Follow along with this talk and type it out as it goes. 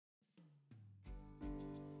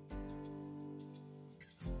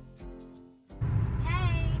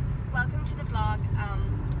vlog.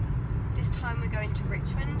 This time we're going to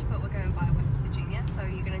Richmond, but we're going by West Virginia, so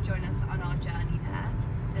you're going to join us on our journey there.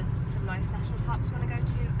 There's some nice national parks we want to go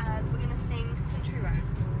to, and we're going to sing country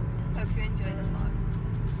roads. Hope you enjoy the vlog.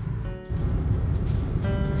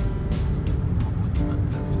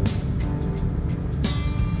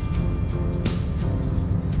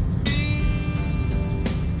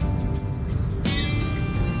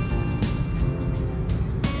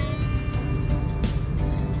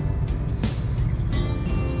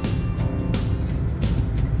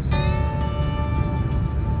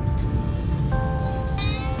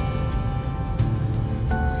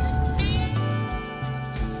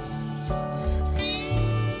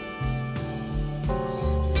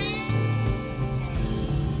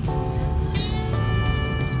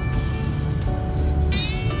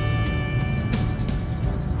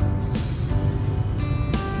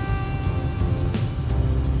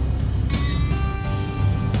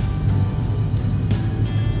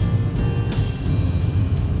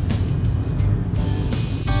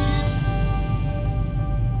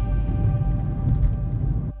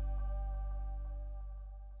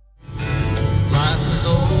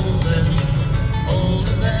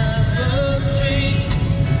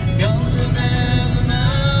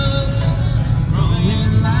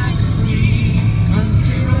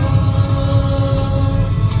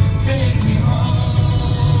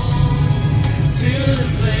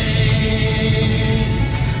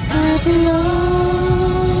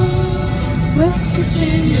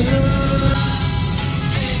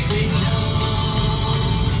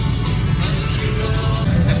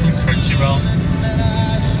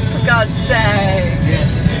 For God's sake!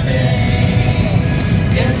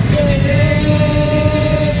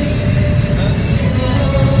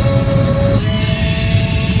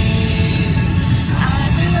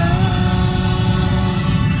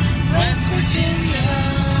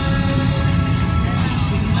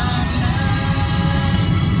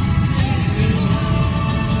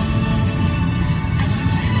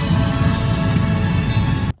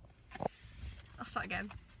 I'll start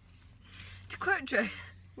again. To quote Drew,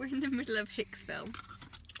 we're in the middle of Hicksville.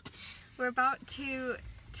 We're about to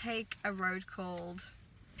take a road called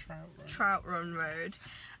Trout Run Road,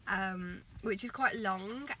 which is quite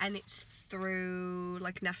long and it's through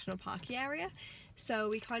like national parky area. So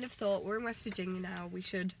we kind of thought, we're in West Virginia now, we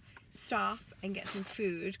should stop and get some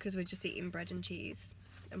food because we're just eating bread and cheese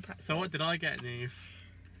and pretzels. So what did I get, Niamh?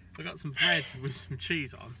 I got some bread with some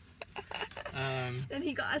cheese on. Then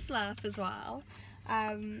he got a slurp as well.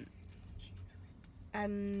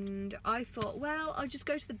 And I thought, well, I'll just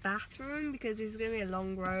go to the bathroom because it's going to be a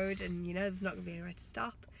long road and you know there's not going to be anywhere to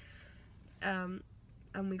stop.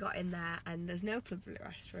 And we got in there and there's no public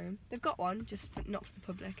restroom. They've got one, just not for the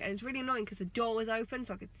public, and it's really annoying because the door was open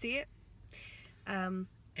so I could see it.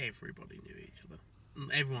 Everybody knew each other.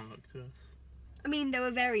 Everyone looked at us. I mean, they were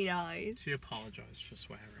very nice. She apologised for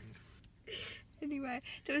swearing. Anyway,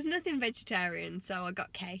 there was nothing vegetarian, so I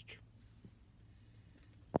got cake.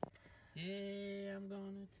 Yeah, I'm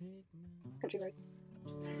gonna take my Country roads.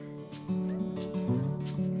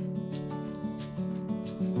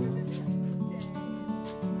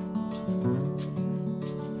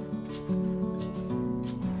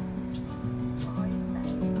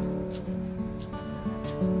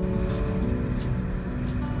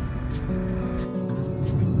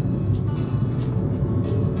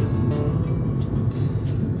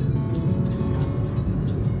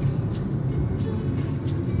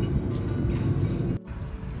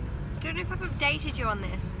 I don't know if I've updated you on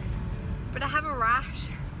this, but I have a rash.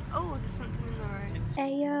 Oh, there's something in the road.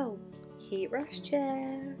 Ayo, heat rash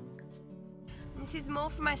check. This is more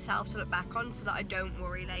for myself to look back on so that I don't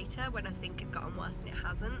worry later when I think it's gotten worse and it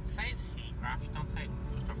hasn't. Say it's a heat rash, don't say it's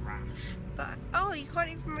just a rash. But, oh, you can't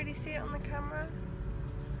even really see it on the camera.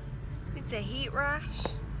 It's a heat rash.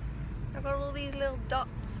 I've got all these little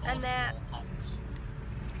dots and they're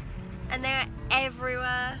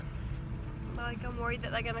everywhere. Like, I'm worried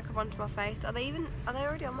that they're gonna come onto my face. Are they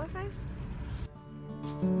already on my face?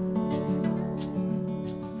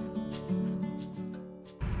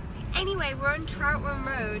 Anyway, we're on Trout Run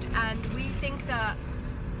Road and we think that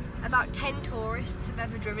about 10 tourists have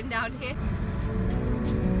ever driven down here.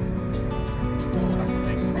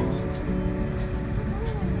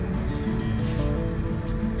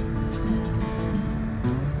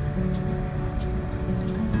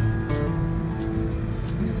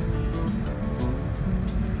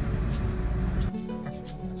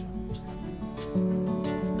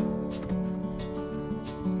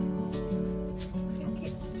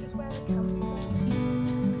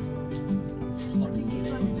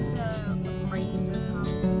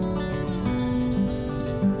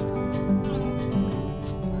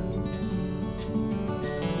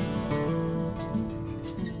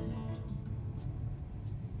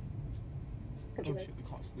 Oh shit, there's a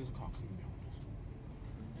car coming behind us.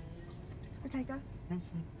 Okay, go. No, it's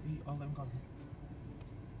fine. I'll let him go.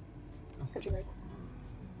 Country roads.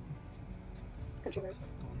 Country roads.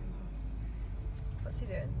 What's he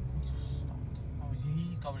doing? Oh,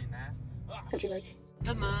 he's going in there. Country roads.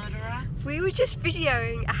 The murderer. We were just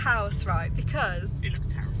videoing a house, right? Because It looks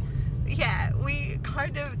terrible. yeah, we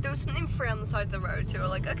kind of, there was something free on the side of the road, so we were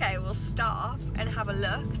like, okay, we'll stop and have a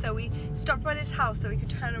look. So we stopped by this house so we could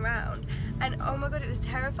turn around, and oh my god, it was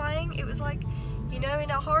terrifying. It was like, you know, in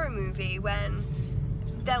a horror movie when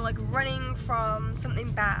they're like running from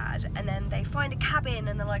something bad and then they find a cabin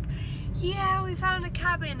and they're like, yeah, we found a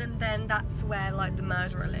cabin, and then that's where like the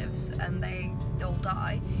murderer lives and they all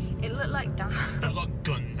die. It looked like that. There was like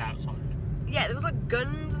guns outside. Yeah, there was like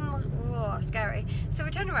guns and like, oh, scary. So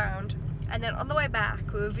we turned around, and then on the way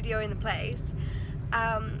back we were videoing the place,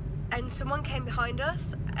 and someone came behind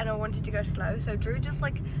us and I wanted to go slow, so Drew just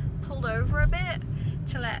like pulled over a bit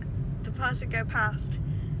to let the person go past,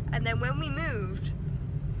 and then when we moved,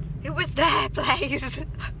 it was their place. So,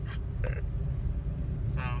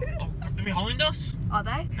 oh, they're behind us? Are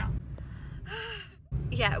they? No.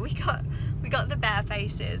 Yeah, we got the bear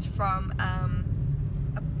faces from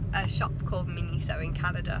a shop called Miniso in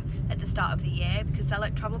Canada at the start of the year, because they're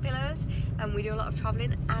like travel pillows and we do a lot of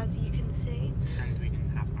travelling, as you can see. And we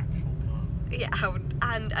didn't have actual pillows. Yeah,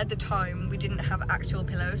 and at the time we didn't have actual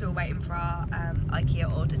pillows. We were waiting for our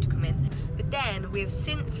IKEA order to come in. But then we've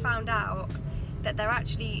since found out that they're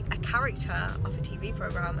actually a character of a TV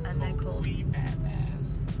program, and they're called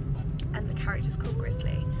Bears. and the character's called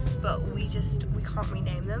Grizzly, but we can't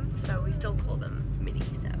rename them, so we still call them Mini.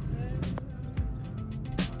 So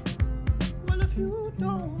Well, if you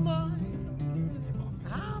don't mind,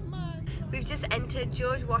 I might. we've just entered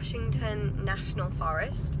George Washington National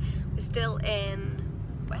Forest. We're still in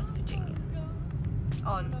West Virginia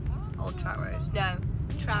on Old Trout Road. No,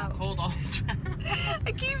 Trout. Called Old Trout.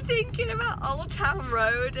 I keep thinking about Old Town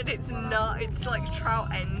Road, and it's not. It's like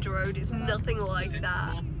Trout End Road. It's nothing like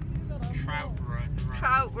that. Trout Run.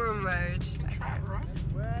 Trout Run Road. Trout Run.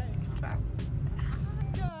 Trout.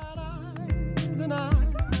 Got eyes and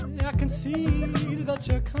I can see that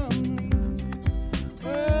you're coming.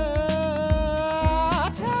 Well,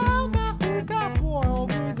 tell me who's that boy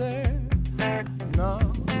over there? No,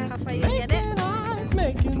 How far you get it? eyes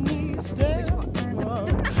making me stare.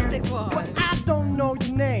 The massive one. Well, I don't know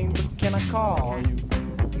your name, but can I call you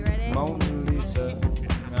You ready? Mona Lisa?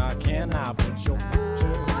 Can I put your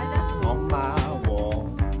picture on my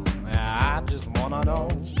wall? I just wanna know,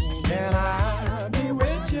 can I be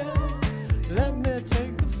with you? Let me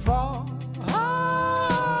take the fall.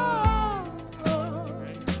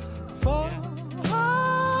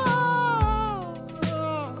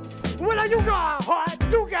 Well, you got heart,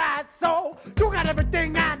 you got soul, you got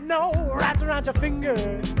everything I know wrapped around your finger.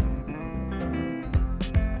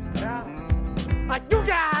 You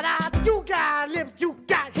got eyes, you got lips, you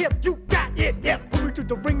got hips, you got it, yeah, put me to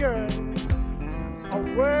the ringer. Oh,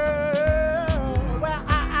 well,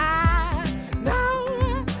 I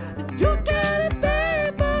know you got it,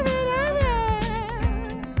 baby.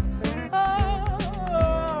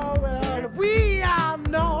 Oh, well, we all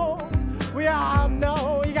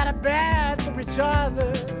know you got it bad for each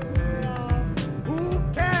other. Who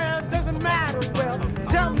cares, doesn't matter, well,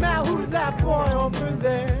 tell me who's that boy over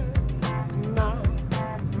there.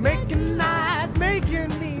 Making eyes, making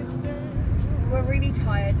me stay. We're really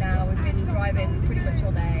tired now. We've been driving pretty much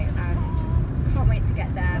all day and can't wait to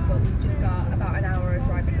get there, but we've just got about an hour of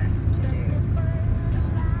driving left to do. So,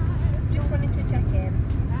 just wanted to check in.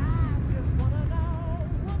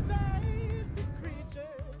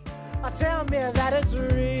 Tell me that it's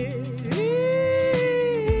real.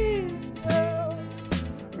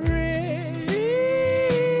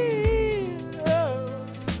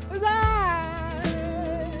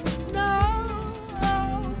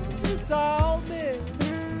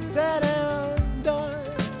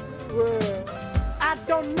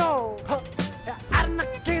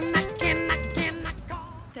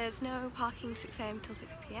 There's no parking 6 AM till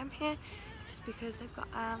 6 PM here, just because they've got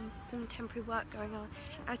some temporary work going on.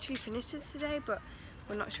 I actually finished this today, but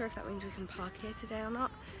we're not sure if that means we can park here today or not.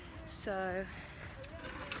 So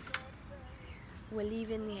we're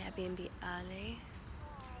leaving the Airbnb early,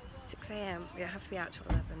 6 AM. We don't have to be out till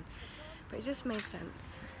 11, but it just made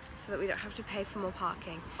sense so that we don't have to pay for more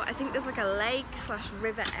parking. But I think there's like a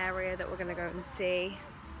lake/river area that we're gonna go and see.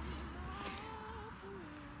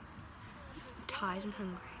 I'm tired and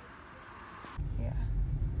hungry. Yeah.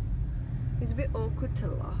 It's a bit awkward to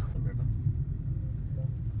lock. The river.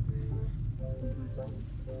 It's almost...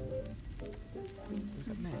 Who's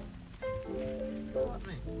that there? What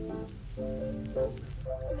me?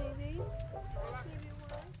 Maybe.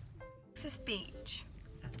 This beach.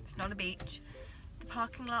 It's not a beach. The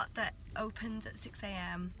parking lot that opens at 6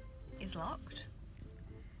 AM is locked.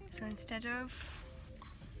 So instead of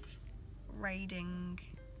raiding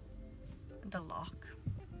the lock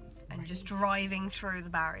and just driving through the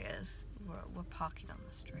barriers, we're parking on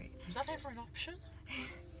the street. Was that ever an option?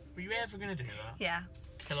 Were you ever going to do that? Yeah.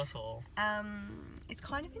 Kill us all. It's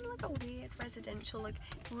kind of in like a weird residential, like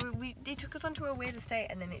it took us onto a weird estate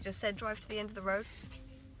and then it just said drive to the end of the road.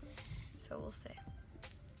 So we'll see.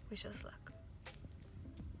 We shall just look.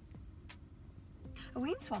 Are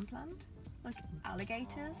we in swampland? Like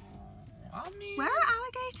alligators? I mean, Where are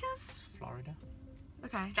alligators? Florida.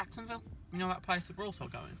 Okay. Jacksonville. You know that place that we're also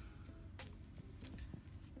going?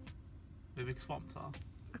 The big swamps are.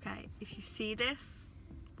 Okay, if you see this,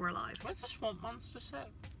 we're alive. Where's the swamp monster set?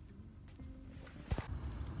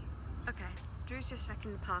 Okay, Drew's just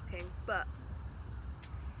checking the parking, but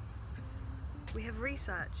we have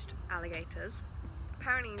researched alligators.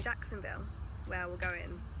 Apparently in Jacksonville, where we're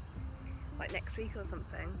going, like next week or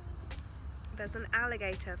something, there's an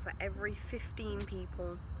alligator for every 15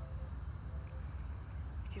 people,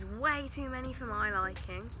 which is way too many for my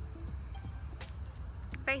liking.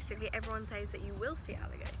 Basically, everyone says that you will see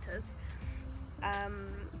alligators.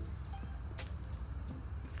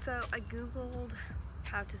 So I googled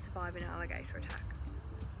how to survive an alligator attack,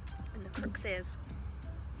 and the crux is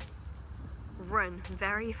run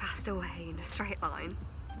very fast away in a straight line.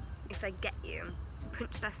 If they get you,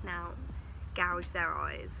 punch their snout, gouge their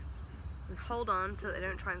eyes, and hold on so they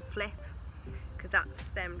don't try and flip, because that's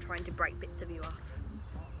them trying to break bits of you off.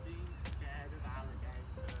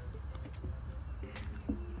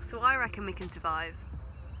 So I reckon we can survive,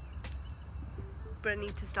 but I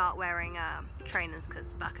need to start wearing trainers because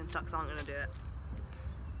Birkenstocks aren't going to do it.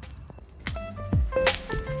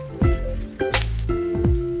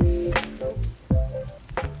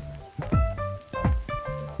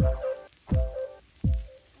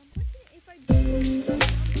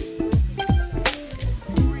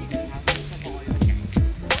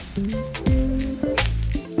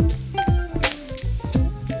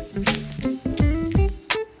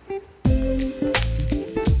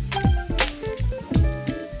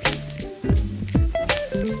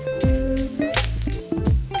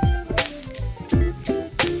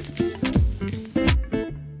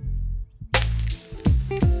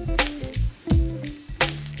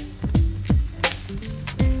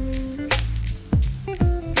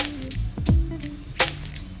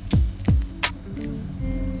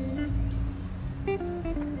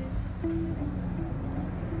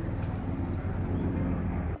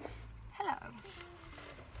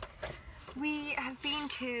 We have been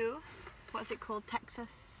to, what's it called, Texas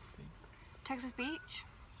Beach.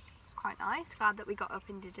 It's quite nice. Glad that we got up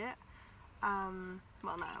and did it.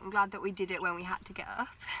 Well, no, I'm glad that we did it when we had to get up.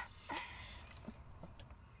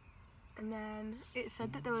 And then it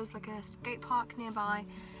said that there was like a skate park nearby,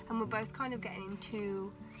 and we're both kind of getting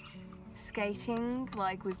into skating.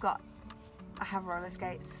 Like I have roller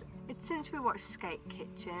skates. It's since we watched Skate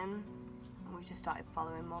Kitchen, and we've just started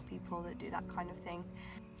following more people that do that kind of thing.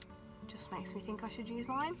 Just makes me think I should use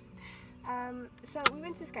mine. So we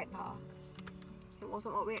went to the skate park. It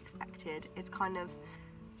wasn't what we expected. It's kind of,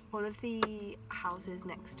 all of the houses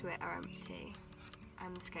next to it are empty,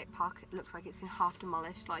 and the skate park, it looks like it's been half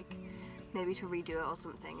demolished, like maybe to redo it or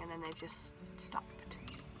something, and then they've just stopped.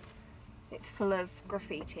 It's full of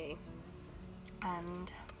graffiti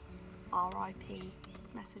and RIP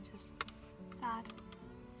messages. Sad.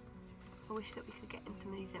 I wish that we could get in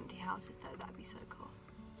some of these empty houses though, that'd be so cool.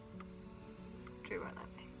 Drew won't let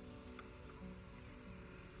me.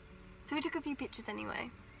 So we took a few pictures anyway.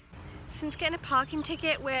 Since getting a parking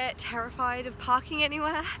ticket, we're terrified of parking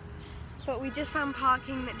anywhere, but we just found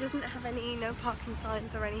parking that doesn't have any no parking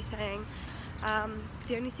signs or anything.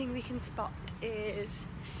 The only thing we can spot is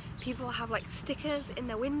people have like stickers in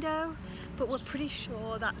their window, but we're pretty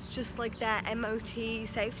sure that's just like their MOT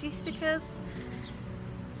safety stickers.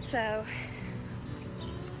 So,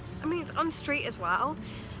 I mean, it's on the street as well,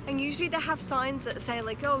 and usually they have signs that say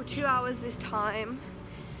like, oh, 2 hours this time,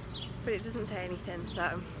 but it doesn't say anything.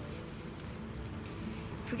 So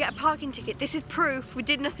if we get a parking ticket, this is proof we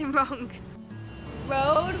did nothing wrong.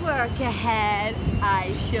 Road work ahead.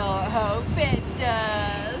 I sure hope it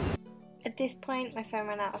does. At this point my phone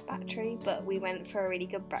ran out of battery, but we went for a really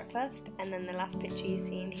good breakfast, and then the last picture you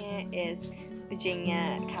see in here is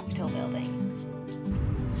Virginia Capitol building.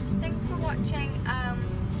 Thanks for watching.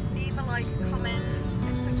 Leave a like, comment,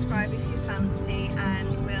 and subscribe if you fancy,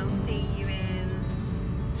 and we'll see you in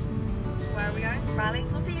where are we going? Raleigh?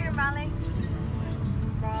 We'll see you in Raleigh.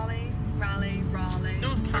 Raleigh.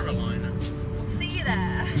 North Carolina. We'll see you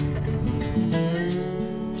there.